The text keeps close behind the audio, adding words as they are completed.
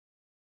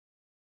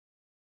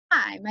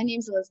Hi, my name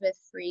is Elizabeth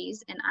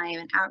Fries, and I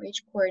am an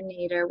outreach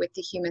coordinator with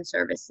the Human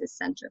Services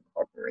Center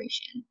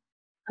Corporation.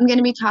 I'm going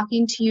to be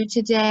talking to you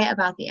today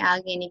about the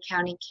Allegheny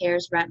County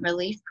CARES Rent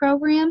Relief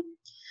Program.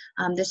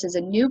 This is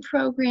a new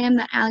program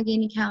that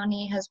Allegheny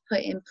County has put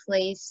in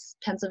place.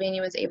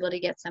 Pennsylvania was able to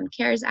get some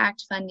CARES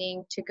Act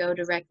funding to go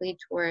directly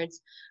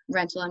towards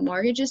rental and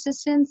mortgage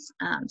assistance.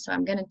 So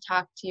I'm going to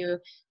talk to you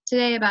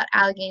today about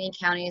Allegheny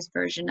County's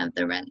version of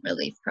the rent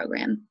relief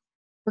program.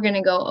 We're going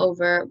to go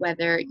over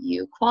whether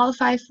you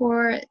qualify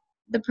for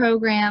the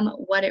program,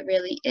 what it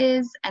really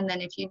is, and then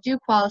if you do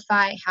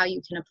qualify, how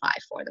you can apply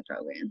for the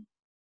program.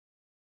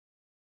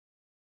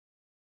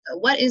 So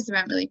what is the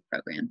rent relief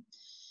program?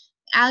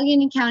 The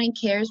Allegheny County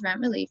CARES Rent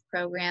Relief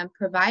Program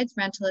provides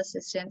rental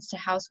assistance to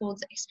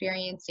households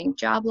experiencing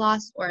job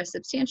loss or a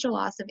substantial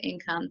loss of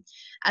income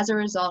as a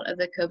result of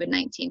the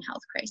COVID-19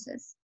 health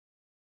crisis.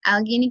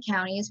 Allegheny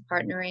County is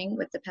partnering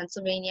with the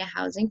Pennsylvania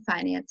Housing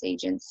Finance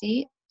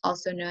Agency,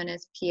 also known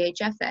as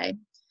PHFA,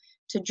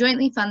 to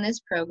jointly fund this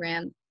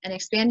program and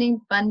expanding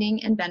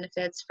funding and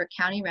benefits for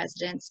county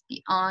residents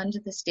beyond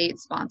the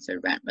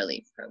state-sponsored rent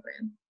relief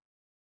program.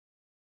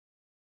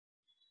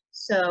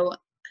 So,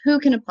 who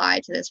can apply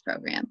to this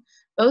program?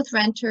 Both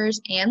renters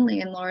and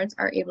landlords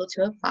are able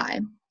to apply.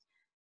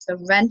 So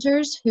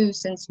renters who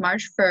since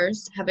March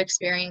 1st have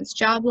experienced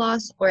job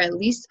loss or at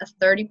least a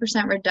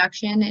 30%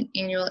 reduction in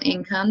annual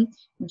income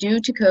due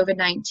to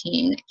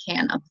COVID-19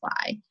 can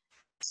apply.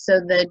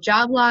 So the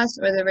job loss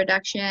or the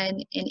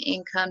reduction in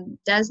income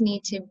does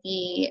need to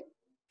be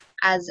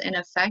as an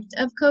effect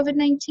of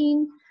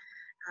COVID-19.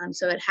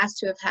 So it has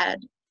to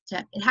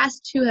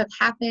have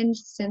happened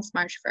since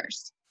March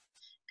 1st.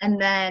 And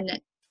then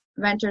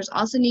renters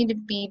also need to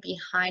be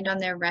behind on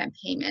their rent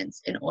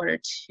payments in order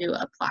to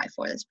apply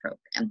for this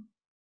program.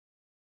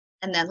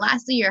 And then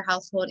lastly, your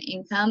household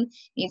income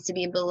needs to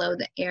be below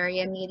the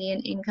area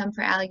median income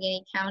for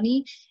Allegheny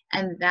County,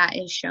 and that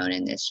is shown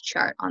in this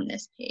chart on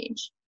this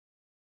page.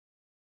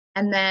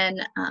 And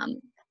then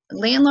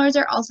landlords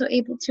are also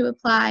able to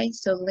apply.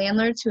 So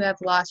landlords who have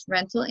lost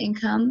rental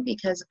income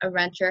because a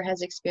renter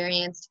has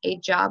experienced a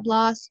job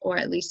loss or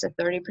at least a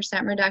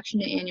 30% reduction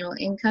in annual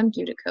income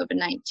due to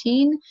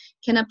COVID-19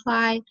 can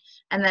apply.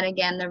 And then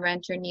again, the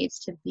renter needs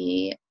to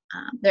be,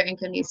 their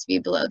income needs to be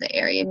below the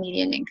area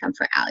median income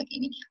for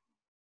Allegheny County.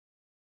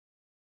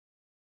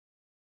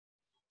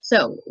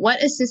 So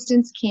what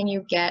assistance can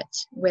you get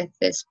with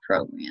this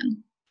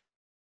program?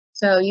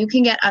 So you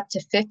can get up to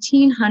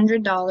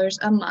 $1,500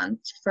 a month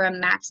for a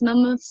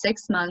maximum of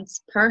 6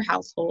 months per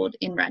household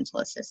in rental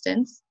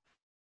assistance.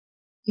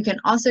 You can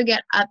also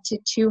get up to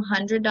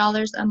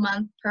 $200 a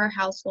month per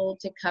household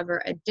to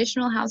cover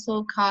additional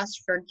household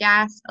costs for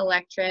gas,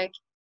 electric,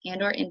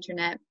 and or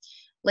internet,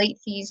 late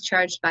fees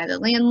charged by the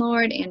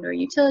landlord and or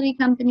utility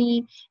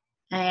company,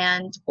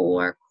 and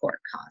or court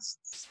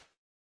costs.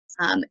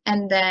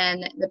 And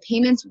then the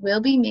payments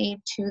will be made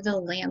to the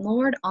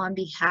landlord on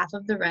behalf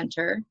of the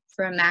renter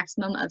for a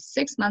maximum of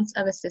 6 months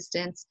of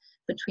assistance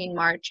between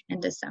March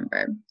and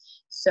December.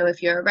 So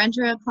if you're a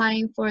renter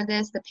applying for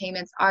this, the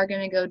payments are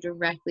going to go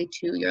directly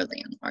to your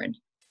landlord.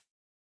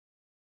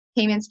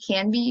 Payments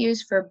can be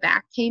used for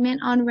back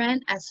payment on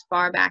rent as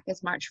far back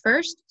as March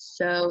 1st.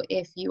 So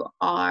if you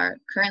are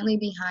currently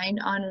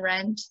behind on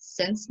rent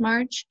since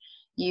March,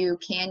 you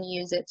can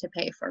use it to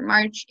pay for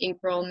March,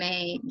 April,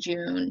 May,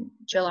 June,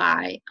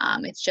 July.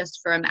 It's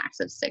just for a max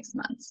of 6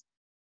 months.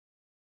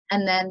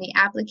 And then the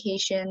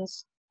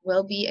applications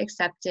will be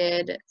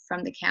accepted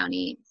from the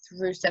county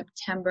through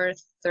September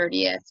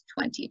 30th,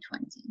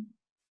 2020.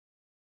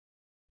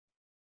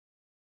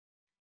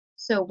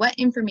 So what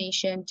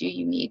information do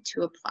you need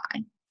to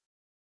apply?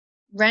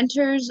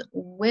 Renters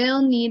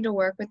will need to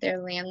work with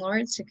their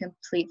landlords to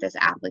complete this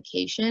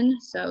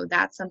application, so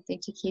that's something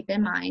to keep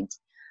in mind.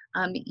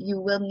 You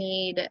will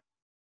need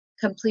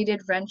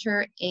completed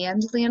renter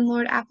and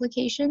landlord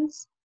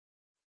applications.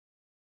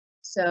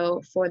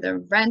 So for the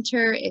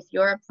renter, if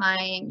you're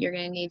applying, you're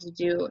going to need to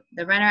do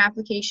the renter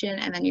application,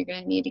 and then you're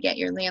going to need to get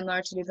your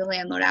landlord to do the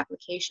landlord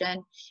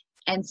application.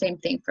 And same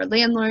thing for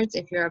landlords.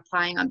 If you're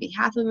applying on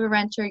behalf of a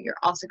renter,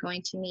 you're also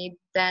going to need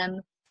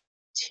them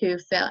to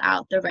fill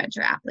out the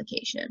renter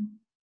application.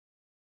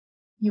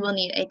 You will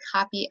need a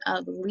copy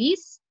of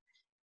lease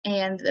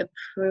and the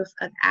proof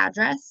of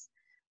address.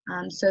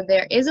 So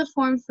there is a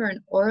form for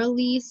an oral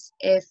lease.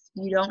 If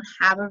you don't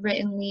have a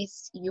written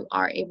lease, you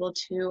are able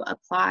to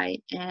apply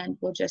and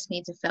will just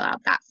need to fill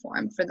out that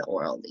form for the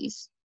oral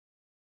lease.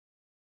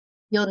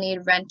 You'll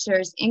need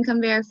renter's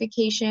income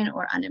verification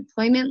or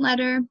unemployment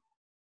letter,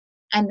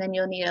 and then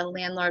you'll need a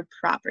landlord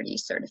property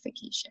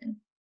certification.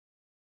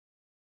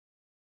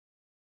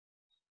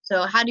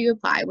 So how do you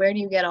apply? Where do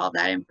you get all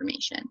that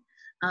information?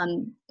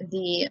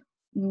 The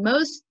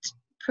most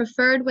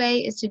preferred way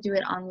is to do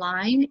it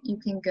online. You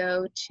can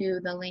go to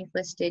the link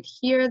listed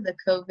here, the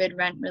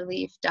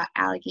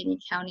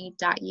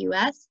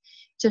covidrentrelief.alleghenycounty.us,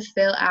 to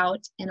fill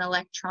out an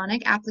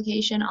electronic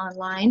application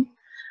online.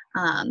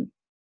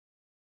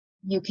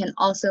 You can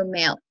also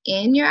mail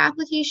in your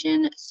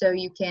application, so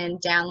you can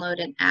download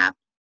an app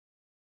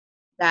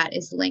that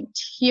is linked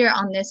here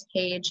on this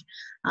page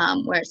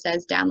where it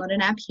says download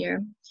an app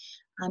here.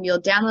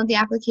 You'll download the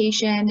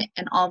application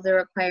and all the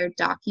required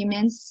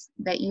documents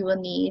that you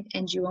will need,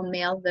 and you will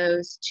mail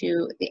those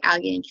to the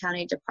Allegheny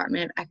County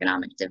Department of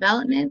Economic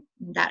Development.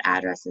 That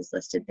address is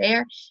listed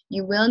there.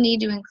 You will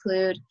need to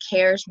include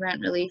CARES Rent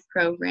Relief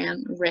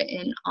Program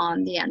written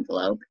on the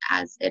envelope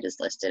as it is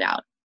listed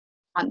out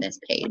on this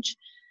page.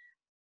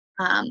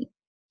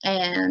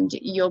 And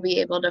you'll be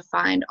able to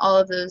find all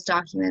of those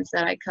documents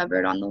that I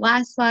covered on the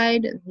last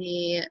slide,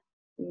 the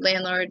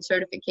landlord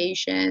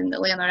certification, the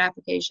landlord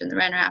application, the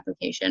renter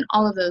application,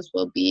 all of those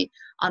will be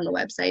on the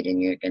website, and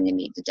you're going to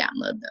need to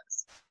download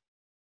those.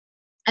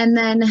 And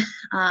then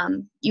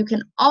you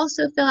can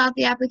also fill out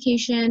the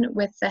application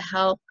with the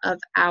help of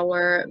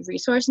our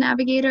resource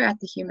navigator at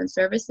the Human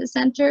Services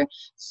Center.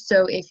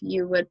 So if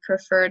you would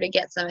prefer to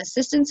get some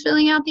assistance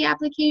filling out the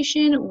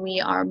application, we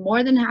are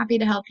more than happy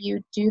to help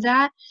you do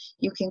that.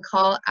 You can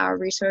call our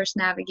resource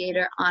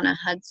navigator, Anna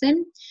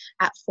Hudson,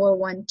 at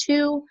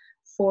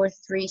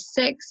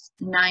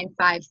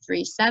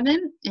 412-436-9537,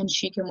 and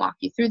she can walk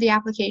you through the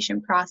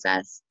application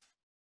process.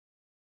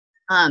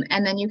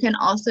 And then you can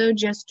also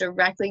just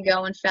directly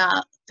go and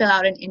fill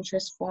out an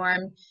interest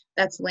form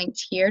that's linked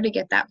here to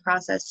get that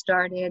process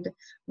started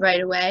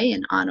right away,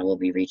 and Anna will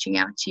be reaching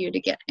out to you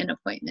to get an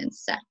appointment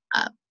set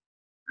up.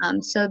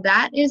 So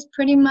that is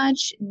pretty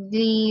much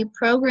the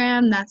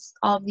program. That's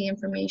all of the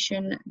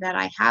information that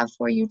I have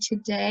for you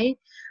today.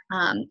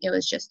 It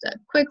was just a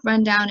quick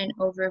rundown and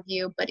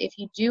overview, but if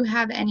you do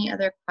have any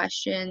other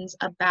questions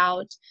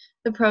about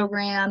the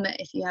program,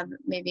 if you have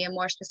maybe a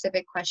more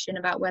specific question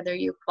about whether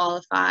you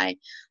qualify,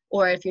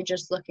 or if you're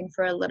just looking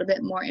for a little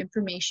bit more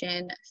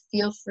information,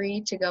 feel free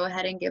to go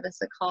ahead and give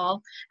us a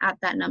call at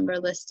that number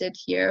listed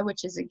here,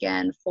 which is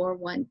again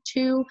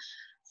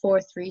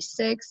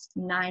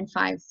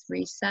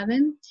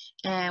 412-436-9537,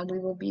 and we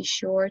will be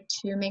sure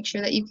to make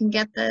sure that you can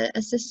get the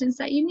assistance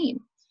that you need.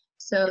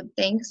 So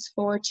thanks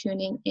for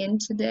tuning in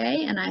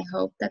today, and I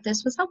hope that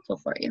this was helpful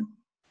for you.